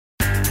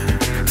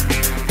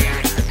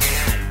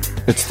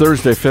It's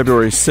Thursday,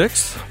 February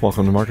 6th.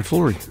 Welcome to Market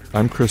Foolery.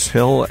 I'm Chris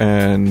Hill,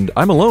 and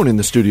I'm alone in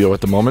the studio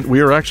at the moment.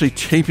 We are actually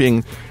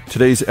taping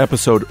today's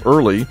episode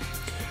early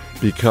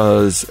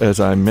because, as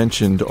I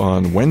mentioned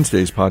on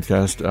Wednesday's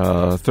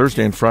podcast,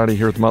 Thursday and Friday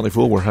here at the Motley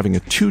Fool, we're having a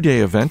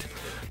two-day event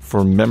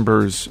for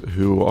members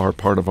who are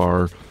part of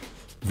our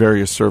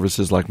various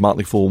services like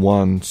Motley Fool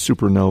One,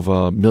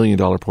 Supernova, $1 Million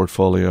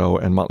Portfolio,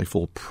 and Motley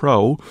Fool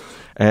Pro.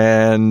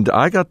 And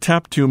I got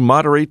tapped to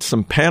moderate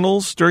some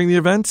panels during the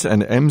events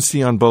and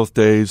MC on both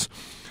days.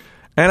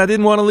 And I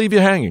didn't want to leave you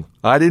hanging.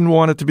 I didn't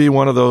want it to be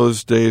one of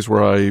those days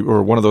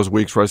or one of those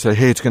weeks where I say,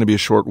 hey, it's going to be a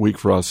short week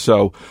for us.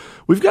 So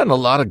we've gotten a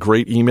lot of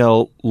great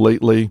email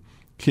lately.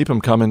 Keep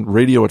them coming.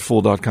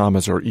 radio@fool.com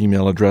is our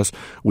email address.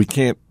 We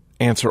can't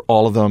answer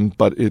all of them,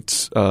 but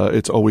it's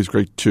always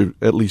great to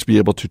at least be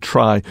able to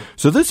try.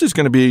 So this is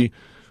going to be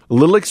a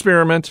little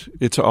experiment.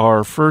 It's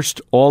our first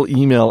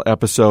all-email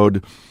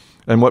episode.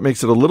 And what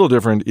makes it a little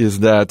different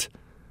is that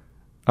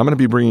I'm going to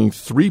be bringing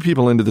three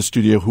people into the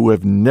studio who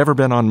have never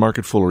been on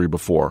Market Foolery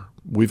before.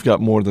 We've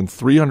got more than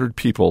 300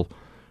 people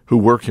who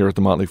work here at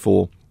the Motley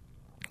Fool,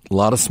 a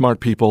lot of smart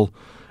people,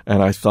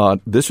 and I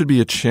thought this would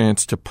be a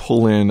chance to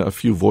pull in a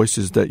few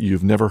voices that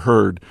you've never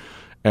heard.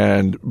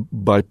 And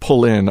by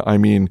pull in, I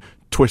mean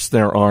twist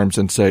their arms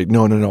and say,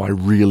 no, I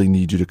really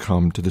need you to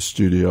come to the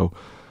studio.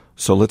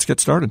 So let's get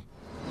started.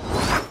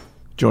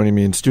 Joining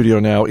me in studio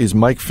now is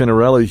Mike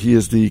Finarelli. He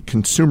is the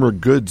Consumer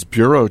Goods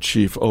Bureau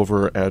Chief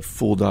over at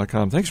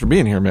Fool.com. Thanks for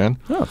being here, man.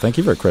 Oh, thank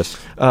you very much, Chris.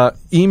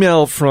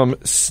 Email from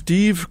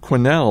Steve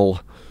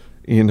Quinnell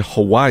in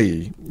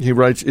Hawaii. He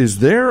writes, is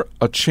there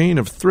a chain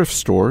of thrift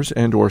stores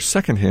and or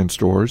secondhand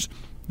stores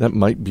that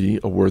might be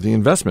a worthy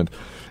investment?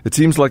 It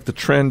seems like the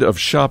trend of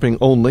shopping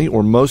only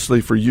or mostly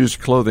for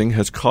used clothing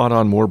has caught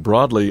on more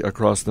broadly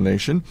across the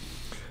nation.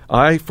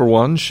 I, for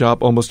one,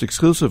 shop almost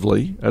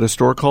exclusively at a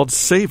store called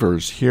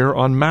Savers here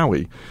on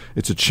Maui.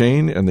 It's a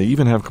chain, and they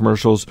even have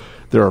commercials.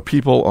 There are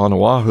people on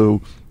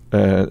Oahu.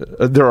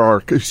 There are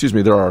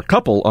a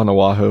couple on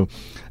Oahu,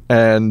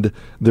 and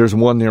there's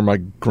one near my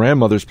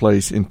grandmother's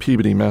place in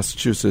Peabody,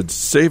 Massachusetts.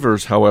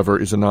 Savers, however,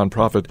 is a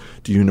nonprofit.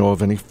 Do you know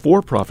of any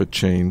for-profit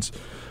chains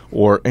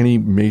or any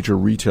major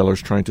retailers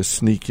trying to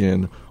sneak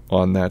in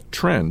on that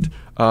trend?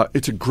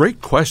 It's a great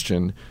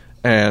question,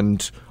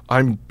 and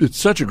it's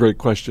such a great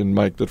question,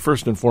 Mike, that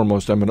first and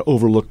foremost I'm going to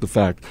overlook the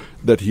fact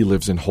that he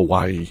lives in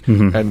Hawaii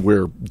and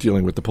we're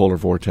dealing with the polar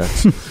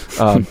vortex.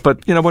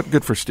 But you know what?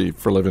 Good for Steve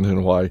for living in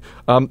Hawaii.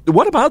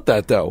 What about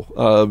that,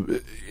 though?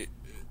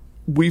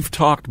 We've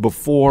talked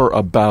before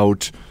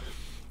about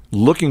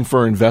looking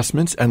for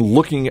investments and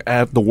looking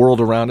at the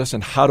world around us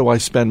and how do I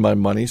spend my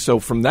money. So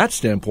from that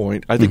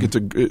standpoint, I think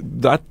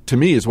that to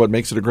me is what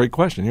makes it a great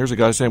question. Here's a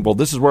guy saying, well,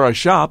 this is where I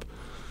shop.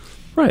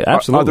 Right,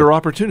 absolutely. Are there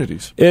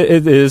opportunities?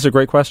 It is a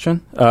great question.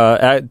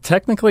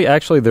 Technically,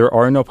 actually, there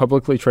are no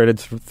publicly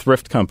traded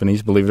thrift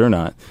companies, believe it or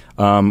not.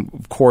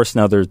 Of course,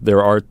 now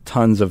there are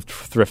tons of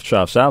thrift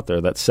shops out there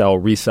that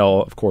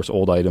resell, of course,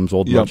 old items,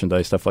 old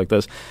merchandise, stuff like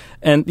this.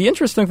 And the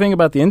interesting thing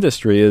about the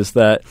industry is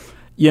that,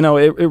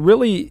 it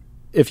really,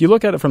 if you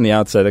look at it from the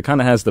outset, it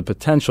kind of has the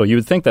potential. You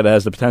would think that it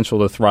has the potential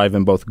to thrive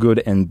in both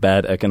good and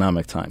bad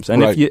economic times.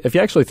 And right. if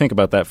you actually think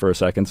about that for a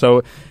second,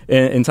 so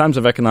in times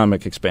of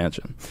economic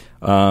expansion,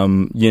 a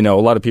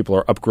lot of people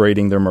are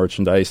upgrading their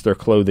merchandise, their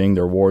clothing,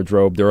 their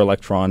wardrobe, their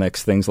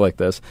electronics, things like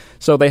this.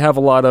 So they have a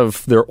lot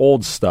of their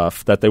old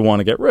stuff that they want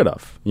to get rid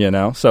of,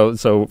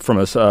 So from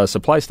a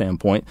supply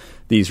standpoint,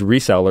 these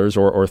resellers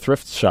or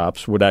thrift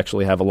shops would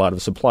actually have a lot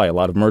of supply, a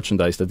lot of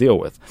merchandise to deal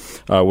with,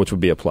 which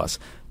would be a plus.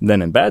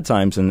 Then in bad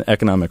times, in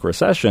economic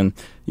recession,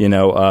 the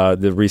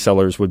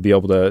resellers would be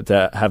able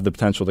to have the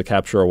potential to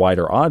capture a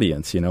wider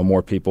audience.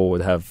 More people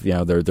would have,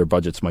 their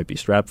budgets might be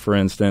strapped, for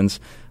instance.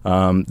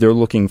 They're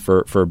looking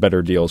for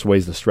better deals,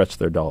 ways to stretch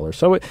their dollars.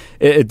 So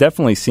it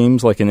definitely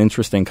seems like an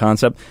interesting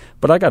concept.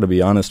 But I got to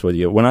be honest with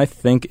you. When I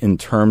think in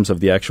terms of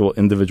the actual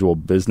individual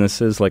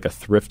businesses, like a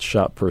thrift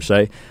shop per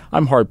se,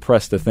 I'm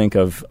hard-pressed to think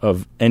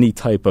of any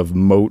type of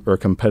moat or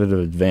competitive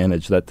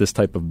advantage that this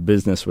type of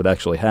business would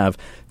actually have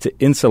to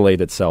insulate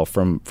itself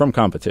from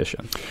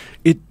competition.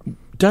 It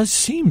does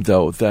seem,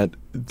 though, that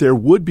there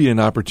would be an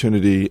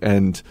opportunity,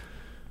 and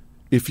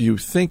if you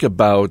think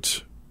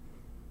about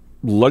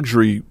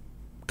luxury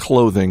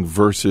clothing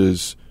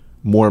versus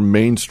more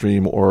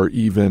mainstream or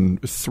even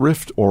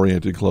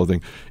thrift-oriented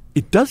clothing,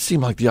 it does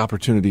seem like the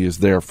opportunity is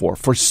there for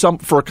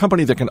a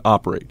company that can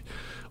operate.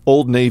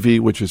 Old Navy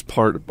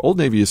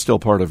is still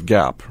part of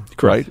Gap, right?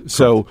 Correct.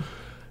 So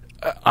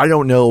I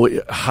don't know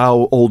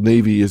how Old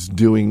Navy is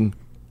doing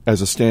as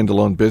a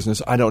standalone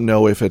business. I don't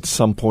know if at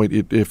some point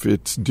if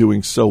it's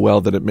doing so well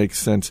that it makes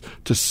sense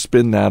to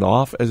spin that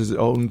off as its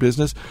own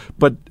business.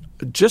 But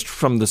just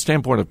from the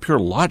standpoint of pure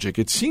logic,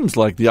 it seems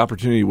like the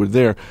opportunity was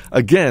there.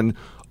 Again,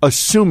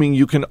 assuming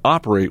you can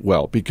operate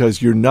well,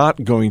 because you're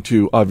not going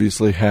to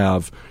obviously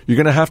you're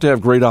going to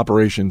have great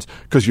operations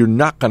because you're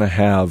not going to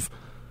have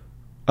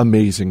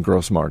amazing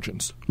gross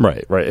margins.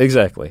 Right,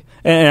 exactly.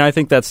 And I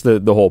think that's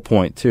the whole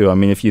point, too. I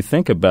mean, if you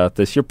think about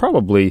this, you're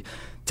probably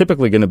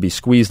typically going to be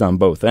squeezed on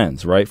both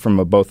ends, right? From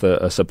both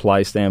a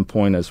supply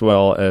standpoint as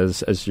well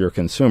as your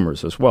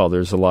consumers as well.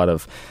 There's a lot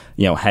of,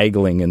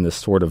 haggling in this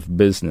sort of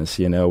business,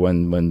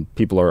 when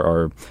people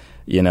are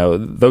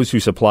those who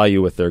supply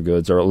you with their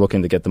goods are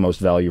looking to get the most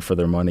value for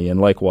their money,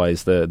 and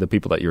likewise the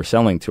people that you're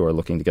selling to are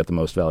looking to get the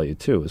most value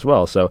too as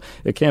well. So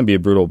it can be a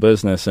brutal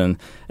business, and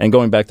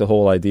going back to the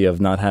whole idea of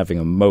not having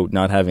a moat,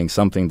 not having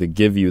something to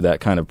give you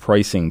that kind of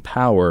pricing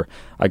power,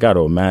 I got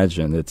to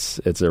imagine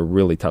it's a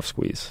really tough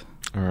squeeze.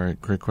 All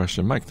right, great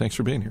question. Mike, thanks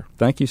for being here.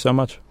 Thank you so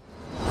much.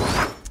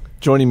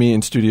 Joining me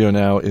in studio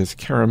now is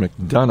Kara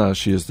McDonough.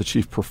 She is the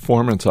Chief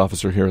Performance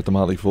Officer here at The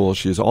Motley Fool.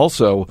 She is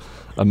also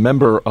a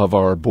member of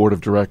our board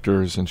of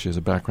directors, and she has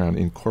a background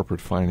in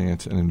corporate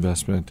finance and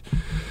investment.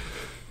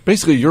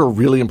 Basically, you're a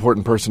really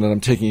important person, and I'm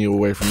taking you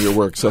away from your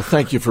work, so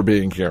thank you for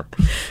being here.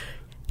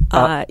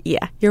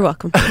 Yeah, you're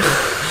welcome.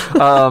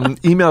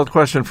 Email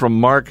question from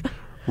Mark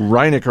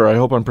Reinecker. I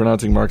hope I'm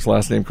pronouncing Mark's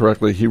last name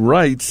correctly. He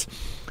writes,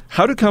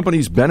 how do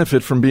companies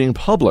benefit from being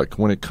public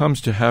when it comes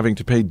to having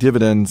to pay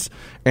dividends,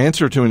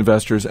 answer to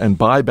investors, and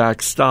buy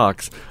back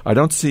stocks? I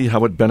don't see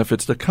how it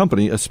benefits the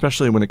company,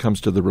 especially when it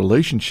comes to the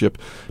relationship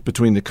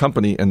between the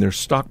company and their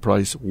stock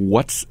price.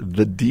 What's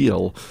the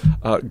deal?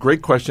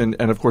 Great question.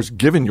 And, of course,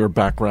 given your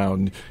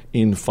background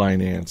in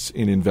finance,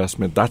 in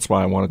investment, that's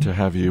why I wanted to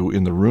have you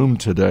in the room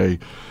today.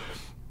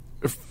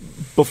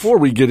 Before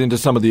we get into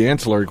some of the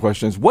ancillary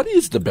questions, what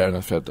is the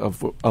benefit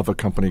of a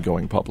company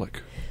going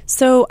public?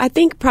 So I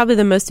think probably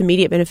the most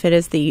immediate benefit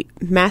is the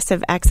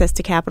massive access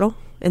to capital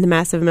and the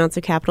massive amounts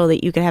of capital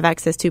that you can have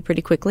access to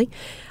pretty quickly.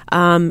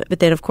 But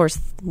then, of course,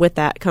 with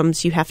that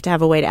comes you have to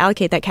have a way to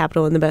allocate that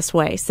capital in the best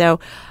way. So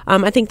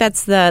I think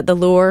that's the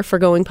lure for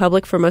going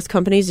public for most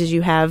companies is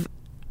you have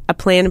a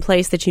plan in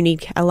place that you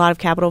need a lot of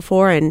capital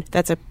for, and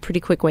that's a pretty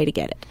quick way to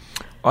get it.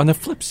 On the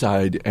flip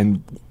side,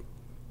 and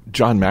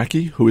John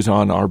Mackey, who is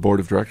on our board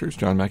of directors,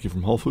 John Mackey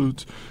from Whole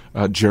Foods,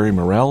 Jerry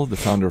Morrell, the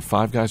founder of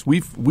Five Guys.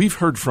 We've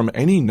heard from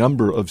any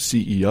number of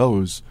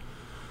CEOs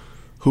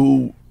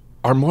who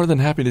are more than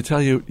happy to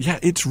tell you, yeah,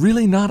 it's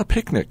really not a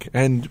picnic.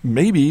 And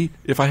maybe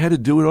if I had to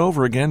do it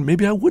over again,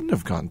 maybe I wouldn't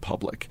have gone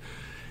public.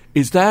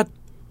 Is that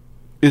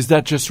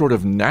just sort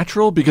of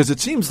natural? Because it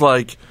seems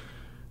like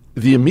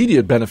the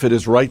immediate benefit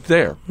is right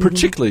there,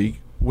 particularly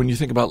when you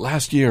think about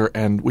last year,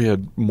 and we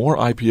had more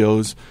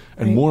IPOs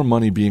and more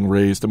money being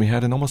raised than we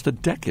had in almost a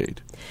decade.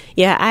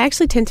 Yeah, I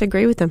actually tend to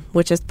agree with them,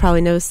 which is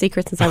probably no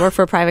secret since I work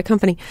for a private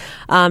company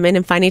and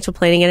in financial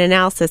planning and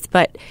analysis.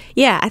 But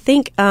yeah, I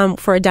think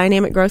for a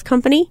dynamic growth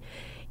company,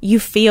 you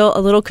feel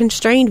a little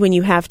constrained when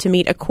you have to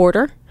meet a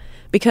quarter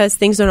because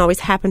things don't always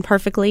happen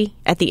perfectly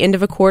at the end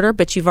of a quarter,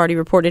 but you've already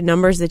reported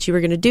numbers that you were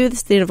going to do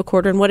this at the end of a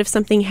quarter. And what if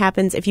something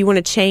happens, if you want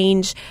to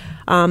change,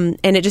 and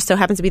it just so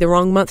happens to be the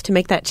wrong month to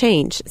make that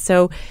change?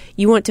 So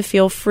you want to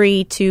feel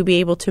free to be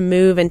able to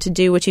move and to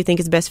do what you think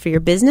is best for your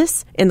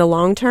business in the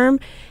long term,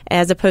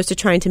 as opposed to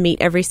trying to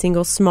meet every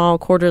single small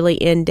quarterly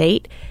end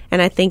date.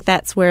 And I think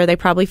that's where they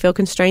probably feel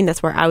constrained.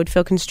 That's where I would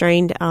feel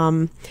constrained.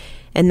 And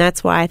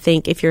that's why I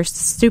think if you're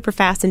super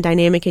fast and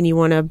dynamic and you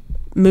want to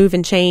move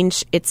and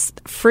change, it's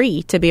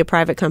free to be a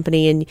private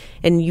company,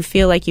 and you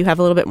feel like you have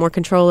a little bit more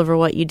control over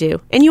what you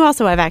do. And you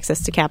also have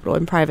access to capital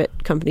in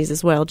private companies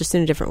as well, just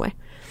in a different way.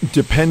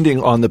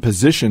 Depending on the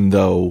position,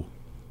 though,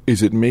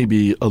 is it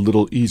maybe a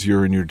little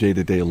easier in your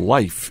day-to-day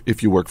life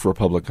if you work for a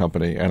public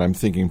company? And I'm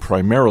thinking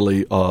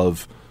primarily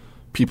of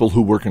people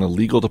who work in a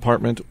legal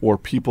department or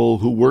people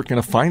who work in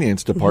a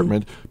finance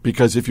department,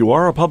 because if you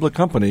are a public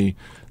company,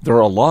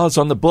 there are laws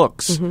on the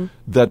books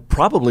that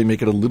probably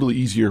make it a little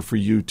easier for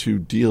you to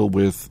deal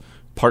with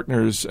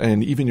partners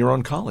and even your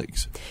own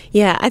colleagues.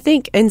 Yeah, I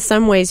think in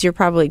some ways you're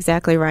probably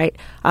exactly right.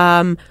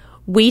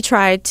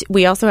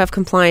 We also have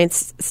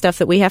compliance stuff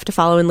that we have to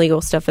follow and legal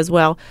stuff as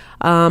well.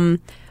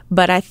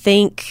 But I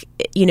think,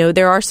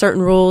 there are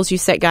certain rules, you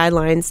set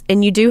guidelines,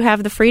 and you do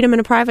have the freedom in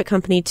a private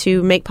company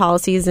to make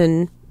policies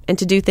and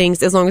to do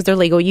things as long as they're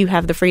legal. You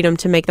have the freedom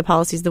to make the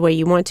policies the way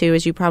you want to,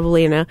 as you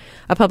probably in a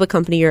public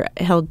company you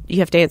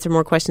have to answer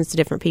more questions to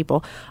different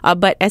people.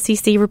 But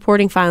SEC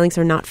reporting filings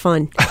are not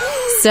fun.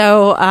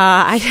 So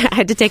I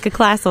had to take a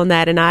class on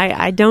that, and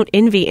I don't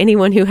envy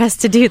anyone who has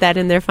to do that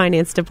in their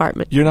finance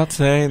department. You're not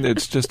saying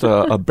it's just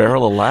a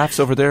barrel of laughs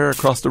over there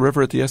across the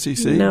river at the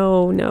SEC?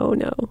 No.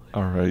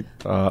 All right.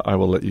 I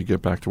will let you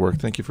get back to work.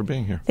 Thank you for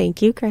being here.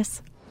 Thank you,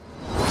 Chris.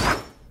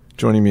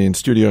 Joining me in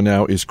studio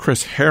now is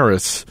Chris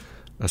Harris,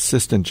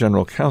 Assistant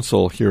General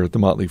Counsel here at The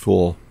Motley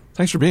Fool.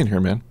 Thanks for being here,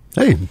 man.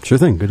 Hey, sure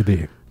thing. Good to be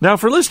here. Now,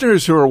 for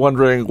listeners who are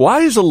wondering, why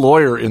is a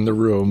lawyer in the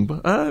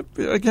room?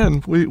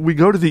 Again, we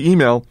go to the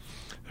email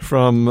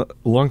from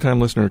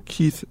longtime listener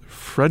Keith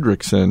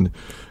Fredrickson.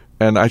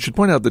 And I should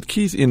point out that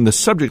Keith, in the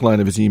subject line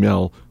of his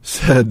email,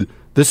 said,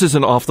 this is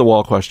an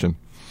off-the-wall question.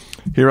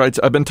 He writes,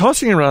 I've been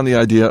tossing around the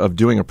idea of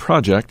doing a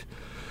project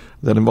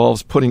that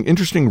involves putting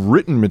interesting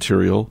written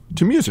material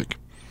to music.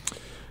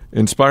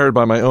 Inspired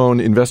by my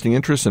own investing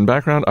interests and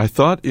background, I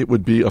thought it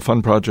would be a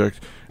fun project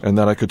and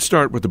that I could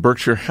start with the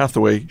Berkshire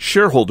Hathaway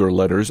shareholder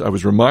letters. I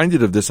was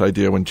reminded of this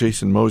idea when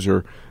Jason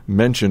Moser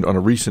mentioned on a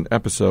recent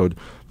episode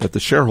that the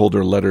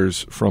shareholder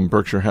letters from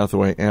Berkshire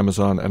Hathaway,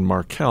 Amazon, and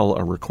Markel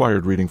are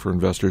required reading for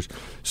investors.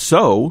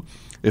 So,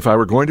 if I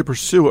were going to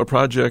pursue a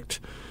project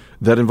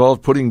that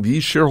involved putting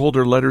these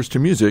shareholder letters to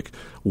music,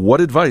 what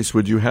advice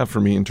would you have for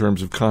me in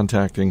terms of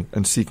contacting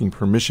and seeking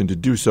permission to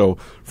do so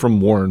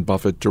from Warren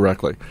Buffett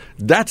directly?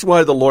 That's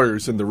why the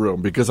lawyer's in the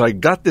room, because I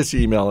got this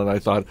email and I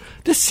thought,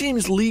 this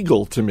seems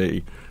legal to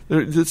me.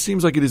 It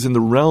seems like it is in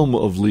the realm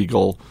of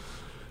legal.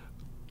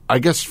 I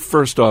guess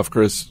first off,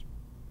 Chris,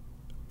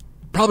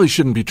 probably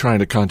shouldn't be trying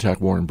to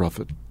contact Warren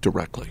Buffett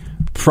directly.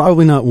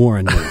 Probably not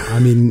Warren. I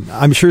mean,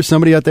 I'm sure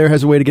somebody out there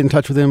has a way to get in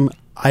touch with him.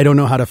 I don't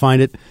know how to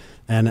find it.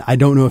 And I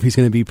don't know if he's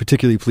going to be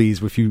particularly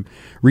pleased if you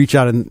reach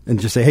out and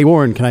just say, "Hey,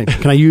 Warren, can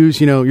I use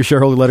your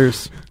shareholder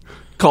letters?"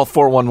 Call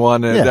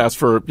 411 and ask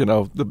for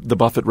the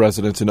Buffett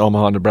residence in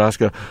Omaha,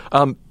 Nebraska.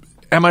 Am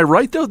I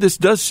right though? This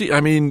does see. I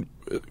mean,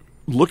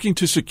 looking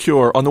to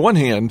secure. On the one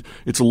hand,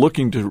 it's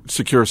looking to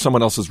secure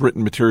someone else's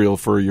written material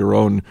for your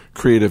own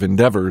creative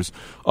endeavors.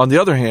 On the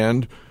other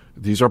hand,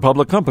 these are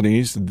public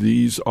companies.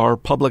 These are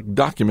public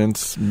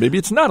documents. Maybe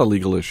it's not a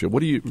legal issue.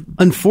 What do you...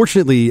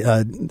 Unfortunately,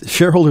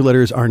 shareholder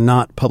letters are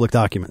not public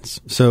documents.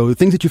 So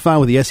things that you file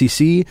with the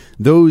SEC,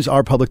 those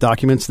are public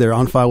documents. They're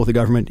on file with the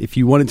government. If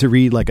you wanted to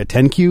read like a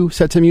 10-Q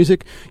set to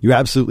music, you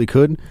absolutely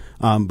could.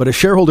 But a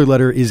shareholder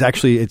letter is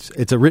actually,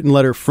 it's a written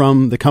letter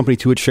from the company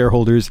to its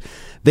shareholders.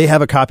 They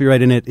have a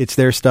copyright in it. It's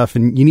their stuff,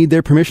 and you need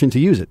their permission to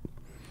use it.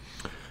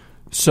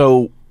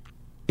 So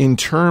in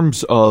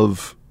terms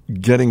of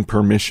getting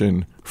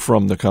permission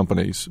from the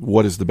companies,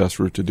 what is the best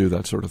route to do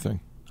that sort of thing?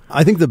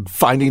 I think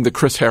finding the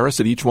Chris Harris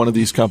at each one of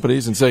these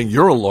companies and saying,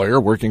 you're a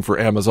lawyer working for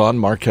Amazon,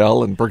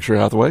 Markel, and Berkshire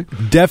Hathaway.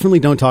 Definitely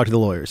don't talk to the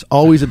lawyers.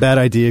 Always a bad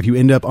idea if you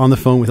end up on the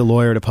phone with a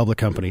lawyer at a public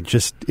company.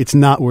 Just, it's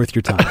not worth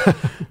your time.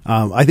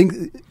 I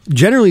think,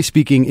 generally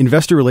speaking,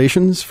 investor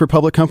relations for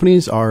public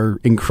companies are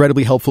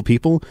incredibly helpful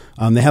people.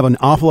 They have an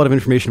awful lot of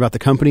information about the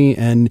company,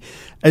 and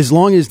as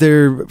long as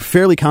they're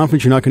fairly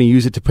confident you're not going to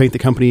use it to paint the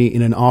company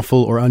in an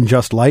awful or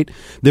unjust light,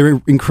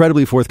 they're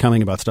incredibly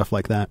forthcoming about stuff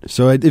like that.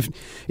 So if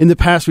in the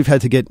past we've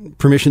had to get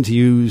permission to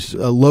use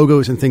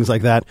logos and things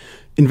like that,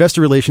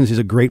 investor relations is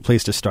a great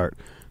place to start.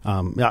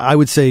 I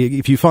would say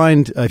if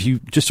you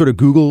just sort of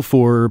Google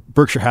for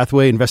Berkshire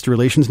Hathaway investor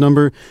relations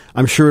number,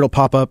 I'm sure it'll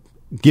pop up.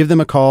 Give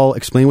them a call,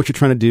 explain what you're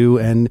trying to do,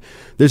 and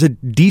there's a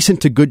decent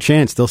to good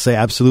chance they'll say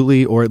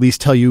absolutely, or at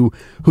least tell you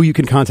who you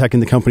can contact in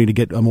the company to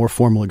get a more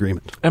formal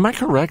agreement. Am I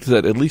correct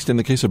that at least in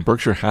the case of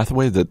Berkshire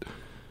Hathaway that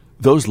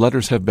those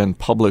letters have been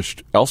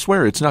published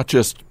elsewhere? It's not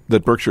just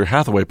that Berkshire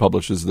Hathaway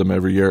publishes them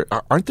every year.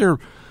 Aren't there...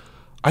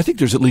 I think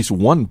there's at least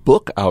one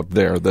book out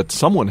there that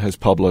someone has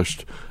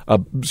published,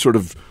 sort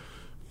of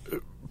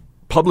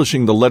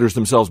publishing the letters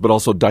themselves, but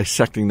also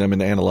dissecting them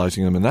and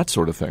analyzing them and that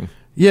sort of thing.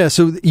 Yeah,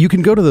 so you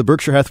can go to the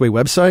Berkshire Hathaway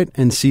website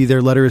and see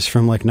their letters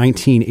from like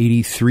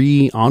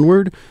 1983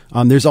 onward.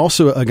 There's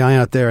also a guy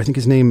out there, I think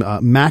his name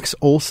Max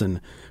Olson,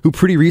 who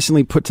pretty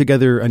recently put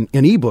together an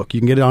ebook, you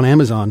can get it on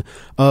Amazon,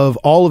 of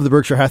all of the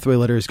Berkshire Hathaway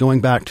letters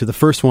going back to the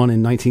first one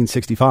in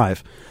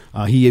 1965.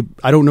 I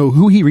don't know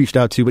who he reached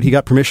out to, but he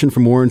got permission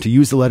from Warren to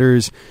use the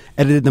letters,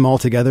 edited them all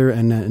together,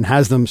 and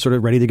has them sort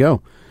of ready to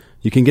go.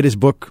 You can get his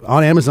book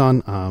on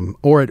Amazon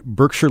or at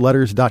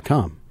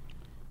berkshireletters.com.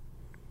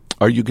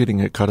 Are you getting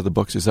a cut of the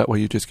books? Is that why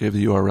you just gave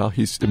the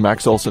URL?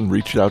 Max Olson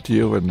reached out to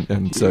you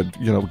and said,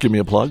 give me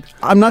a plug?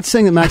 I'm not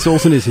saying that Max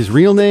Olson is his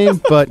real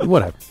name, but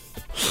whatever.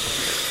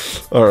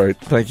 All right.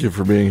 Thank you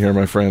for being here,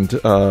 my friend.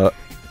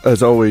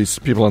 As always,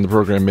 people on the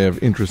program may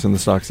have interest in the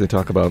stocks they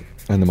talk about,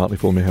 and the Motley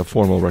Fool may have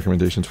formal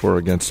recommendations for or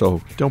against,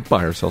 so don't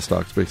buy or sell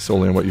stocks based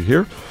solely on what you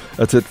hear.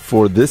 That's it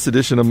for this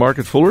edition of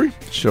Market Foolery.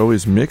 The show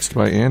is mixed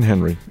by Ann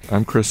Henry.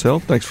 I'm Chris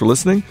Hill. Thanks for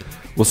listening.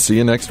 We'll see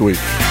you next week.